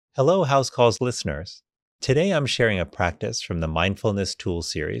Hello, House Calls listeners. Today I'm sharing a practice from the Mindfulness Tool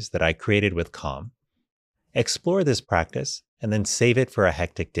series that I created with Calm. Explore this practice and then save it for a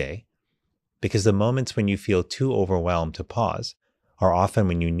hectic day, because the moments when you feel too overwhelmed to pause are often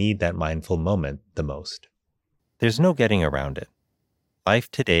when you need that mindful moment the most. There's no getting around it.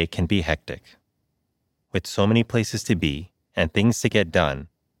 Life today can be hectic. With so many places to be and things to get done,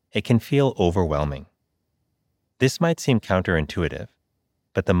 it can feel overwhelming. This might seem counterintuitive,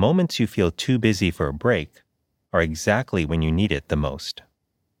 but the moments you feel too busy for a break are exactly when you need it the most.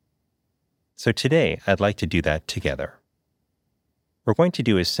 So today, I'd like to do that together. We're going to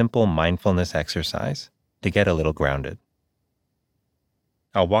do a simple mindfulness exercise to get a little grounded.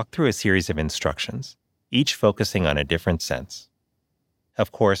 I'll walk through a series of instructions, each focusing on a different sense.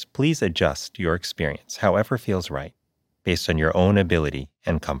 Of course, please adjust your experience however feels right, based on your own ability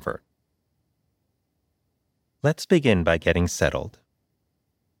and comfort. Let's begin by getting settled,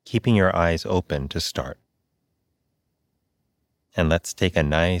 keeping your eyes open to start. And let's take a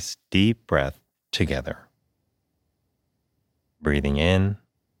nice, deep breath together. Breathing in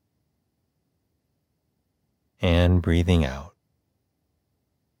and breathing out.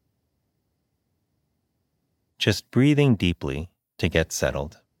 Just breathing deeply to get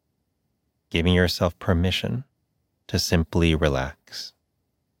settled, giving yourself permission to simply relax.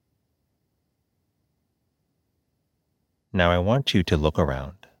 Now I want you to look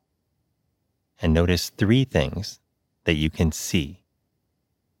around and notice 3 things that you can see,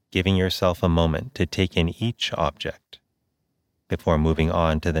 giving yourself a moment to take in each object before moving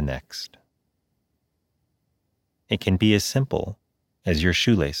on to the next. It can be as simple as your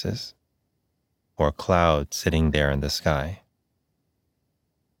shoelaces or clouds sitting there in the sky.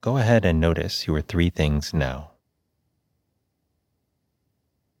 Go ahead and notice your 3 things now.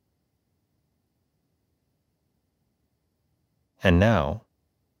 And now,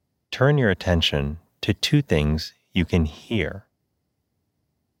 turn your attention to 2 things you can hear.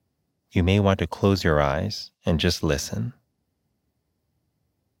 You may want to close your eyes and just listen.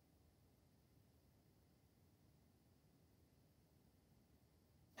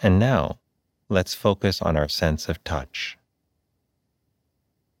 And now, let's focus on our sense of touch.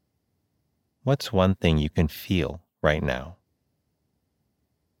 What's one thing you can feel right now?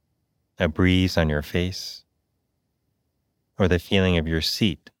 A breeze on your face, or the feeling of your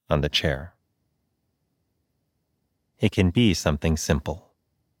seat on the chair? It can be something simple.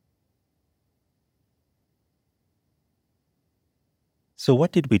 So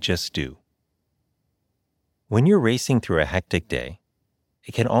what did we just do? When you're racing through a hectic day,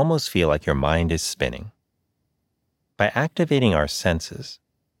 it can almost feel like your mind is spinning. By activating our senses,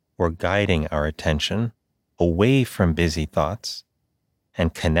 we're guiding our attention away from busy thoughts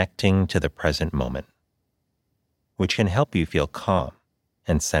and connecting to the present moment, which can help you feel calm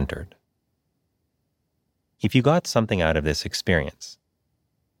and centered. If you got something out of this experience,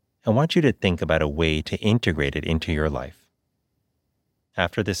 I want you to think about a way to integrate it into your life.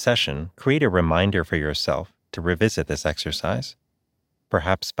 After this session, create a reminder for yourself to revisit this exercise,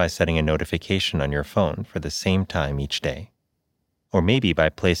 perhaps by setting a notification on your phone for the same time each day, or maybe by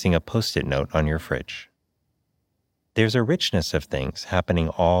placing a Post-it note on your fridge. There's a richness of things happening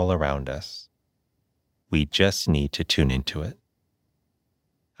all around us. We just need to tune into it.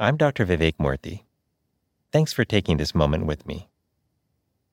 I'm Dr. Vivek Murthy. Thanks for taking this moment with me.